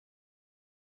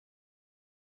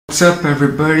What's up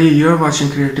everybody, you're watching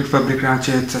Creative Public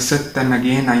Ranchi. It's Asit and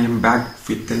again I am back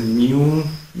with a new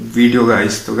video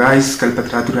guys. तो guys कल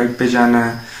Patratu ride पे जाना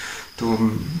है, तो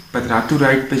Patratu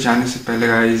ride पे जाने से पहले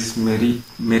guys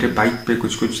मेरे बाइक पे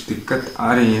कुछ दिक्कत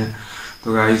आ रही है,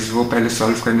 तो guys वो पहले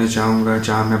सॉल्व करने जाऊँगा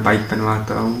जहाँ मैं बाइक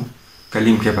बनवाता हूँ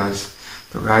कलीम के पास।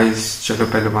 तो guys चलो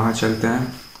पहले वहाँ चलते हैं,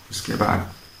 उसके बाद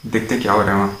देखते क्या हो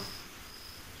रहा है वहाँ।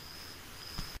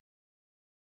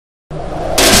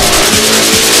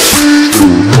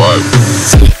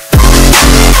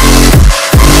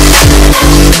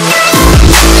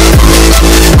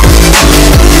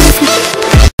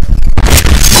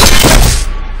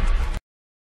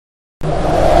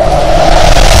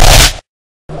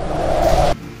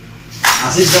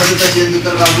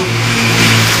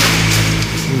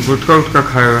 गुटका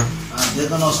खाएगा, दे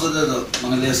दो ना उसको, दे दो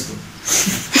मंगलेश को।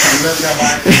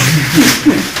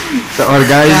 तो और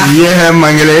गाइस ये है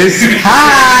मंगलेश,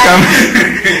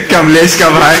 कमलेश का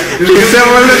भाई। किससे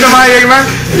बोल रहे थे भाई एक बार?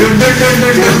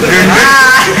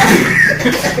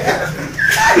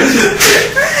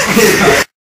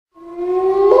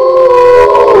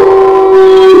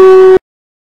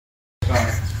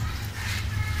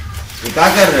 क्या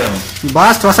कर रहे हो?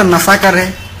 बस थोड़ा सा नशा कर रहे।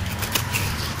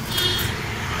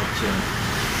 अच्छा,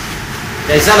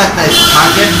 कैसा लगता है खा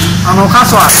के? अनोखा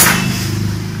स्वाद,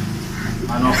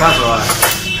 अनोखा स्वाद।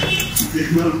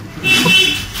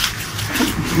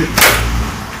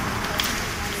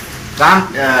 काम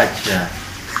अच्छा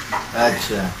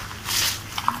अच्छा,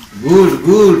 गुड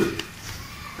गुड।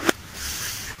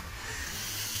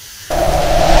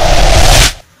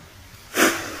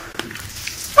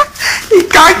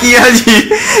 क्या किया जी,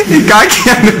 क्या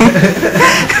किया?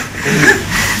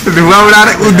 धुआं उड़ा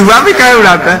रहे, धुआं भी क्या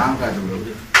उड़ाता है?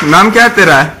 नाम क्या है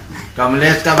तेरा?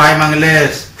 कमलेश का भाई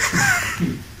मंगलेश।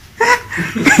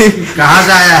 कहाँ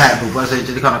से आया है? ऊपर से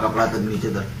नीचे दिखाना, कपड़ा तक नीचे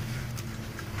तक।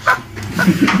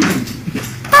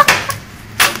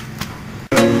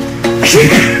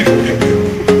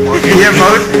 ये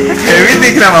बहुत हेवी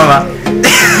दिख रहा बाबा।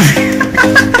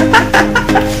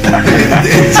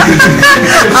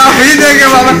 अभी देखे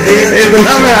बाबा,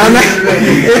 इतना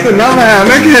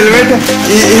भयानक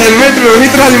हेलमेट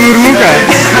रोहित राज मुर्मू का है।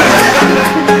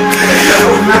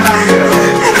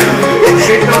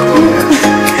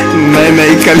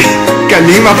 नहीं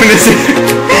कलीम अपने से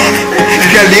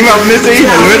ही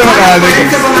हेलमेट बना दे।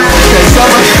 कैसा बनाया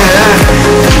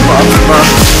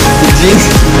जीन्स,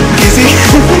 किसी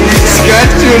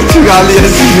स्क्रैच चुरा लिया,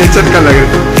 सिग्नेचर का लग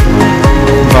रहा।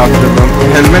 बाप रे बाप,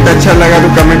 हेलमेट अच्छा लगा तो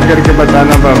कमेंट करके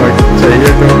बताना बाबा,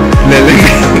 चाहिए तो ले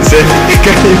लेंगे उनसे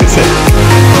कहीं से।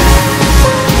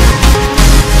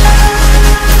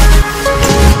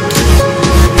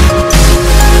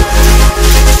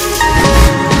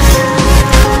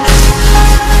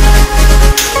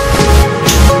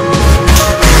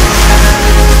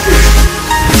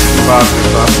 बाप रे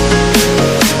बाप,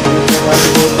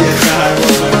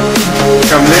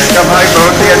 कमलेश का भाई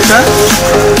बहुत ही अच्छा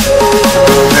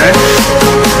है।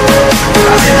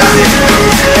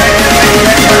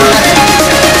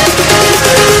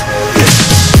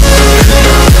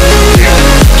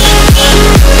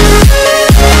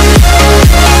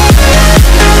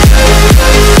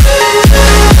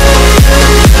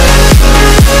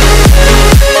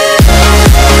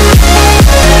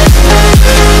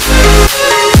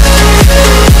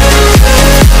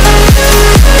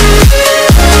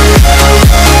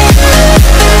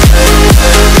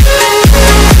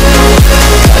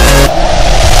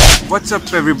 What's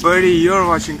up everybody, you're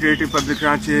watching Creative Public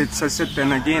Ranchi. It's Asit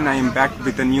and again I am back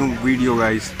with a new video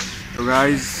guys. तो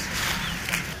guys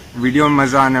वीडियो में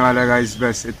मज़ा आने वाला है guys,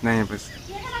 बस इतना ही। बस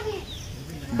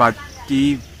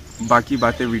बाकी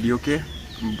बातें वीडियो के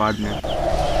बाद में।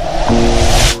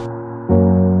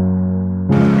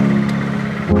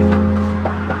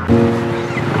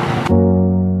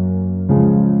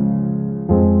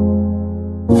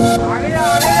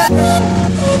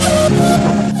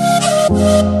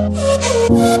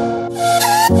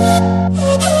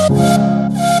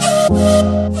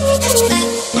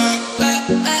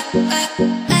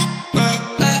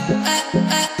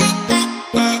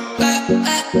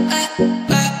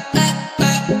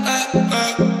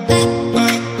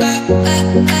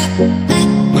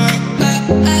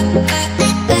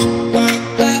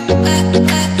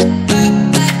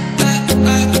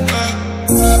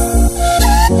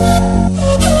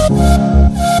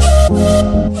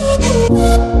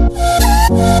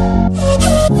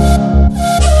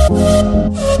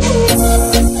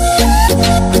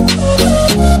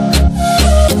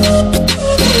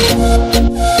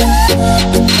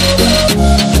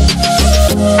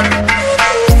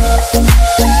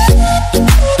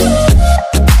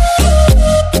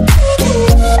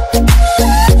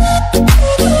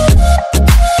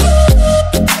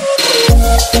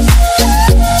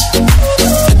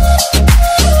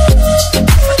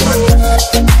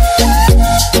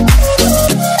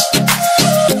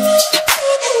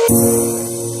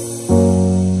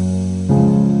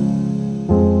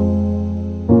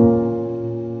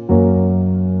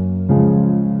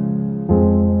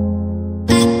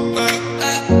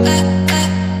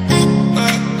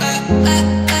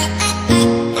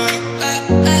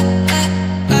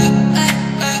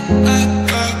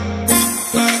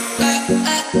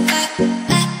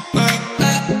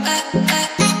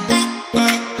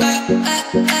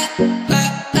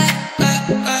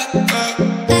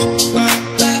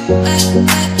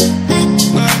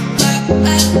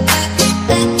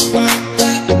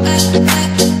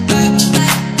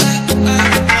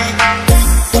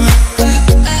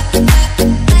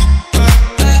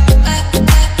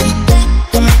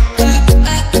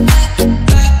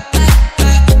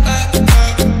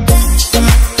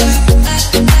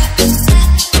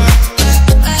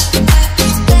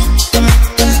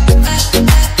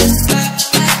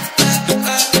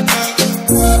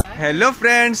 हेलो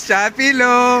फ्रेंड्स, चाय पी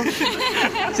लो।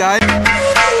 चाय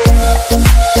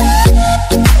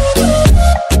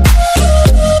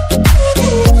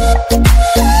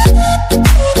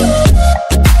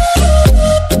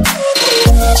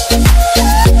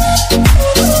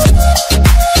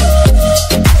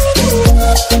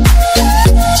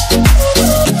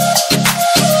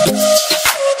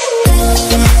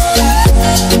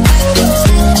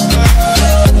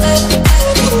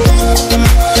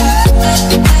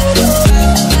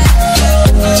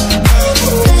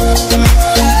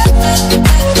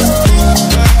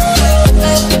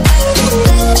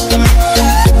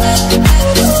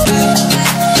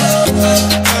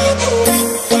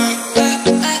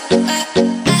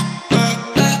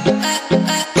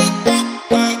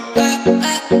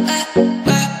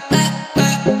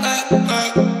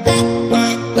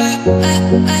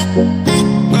I